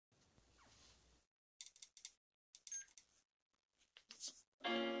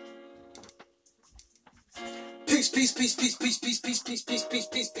Peace, peace, peace, peace, peace, peace, peace, peace, peace, peace,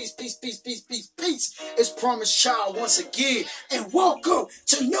 peace, peace, peace, peace, peace, peace, peace. It's Promised Child once again, and welcome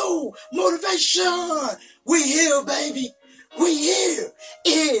to New Motivation. We here, baby. We here.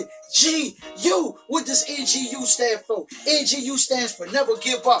 NGU. What does NGU stand for? NGU stands for never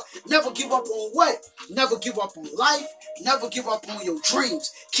give up. Never give up on what? Never give up on life. Never give up on your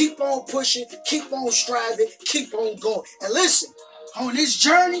dreams. Keep on pushing. Keep on striving. Keep on going. And listen, on this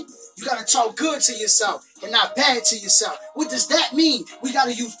journey, you got to talk good to yourself and not bad to yourself. What does that mean? We got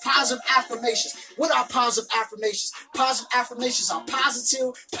to use positive affirmations. What are positive affirmations? Positive affirmations are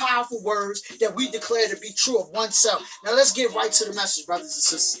positive, powerful words that we declare to be true of oneself. Now let's get right to the message, brothers and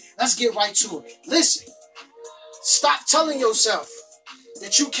sisters. Let's get right to it. Listen, stop telling yourself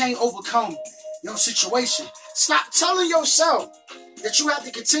that you can't overcome your situation. Stop telling yourself that you have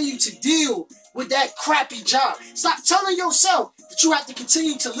to continue to deal with that crappy job. Stop telling yourself that you have to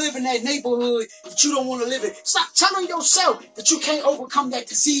continue to live in that neighborhood that you don't want to live in. Stop telling yourself that you can't overcome that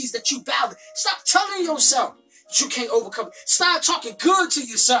disease that you battle. Stop telling yourself that you can't overcome it. Start talking good to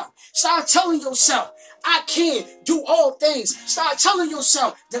yourself. Start telling yourself, I can do all things. Start telling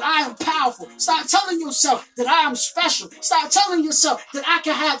yourself that I am powerful. Start telling yourself that I am special. Start telling yourself that I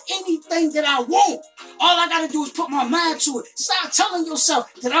can have anything that I want. All I got to do is put my mind to it. Start telling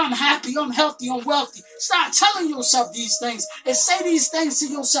yourself that I'm happy, I'm healthy, I'm wealthy. Start telling yourself these things and say these things to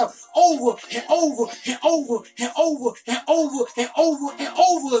yourself over and over and over and over and over and over and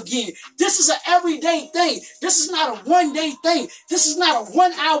over again. This is an everyday thing. This is not a one-day thing. This is not a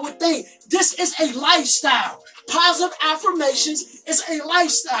 1 hour thing. This is a lifestyle. Positive affirmations is a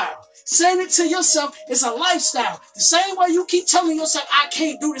lifestyle. Saying it to yourself is a lifestyle. The same way you keep telling yourself, I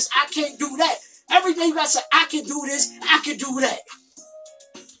can't do this, I can't do that. Every day you gotta say, I can do this, I can do that.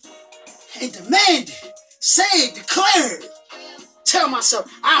 And demand it. Say it, declare it. Tell myself,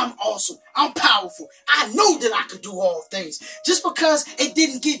 I'm awesome, I'm powerful. I know that I can do all things. Just because it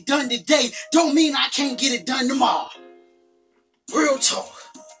didn't get done today, don't mean I can't get it done tomorrow. Real talk.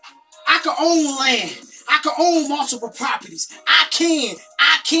 I can own land. I can own multiple properties. I can.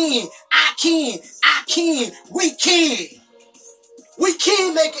 We can. We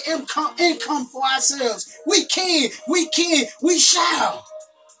can make an income for ourselves. We can. We shall.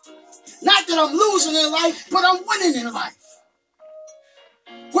 Not that I'm losing in life, but I'm winning in life.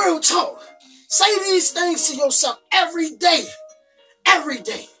 Real talk. Say these things to yourself every day. Every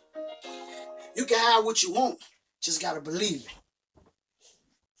day. You can have what you want. Just got to believe it.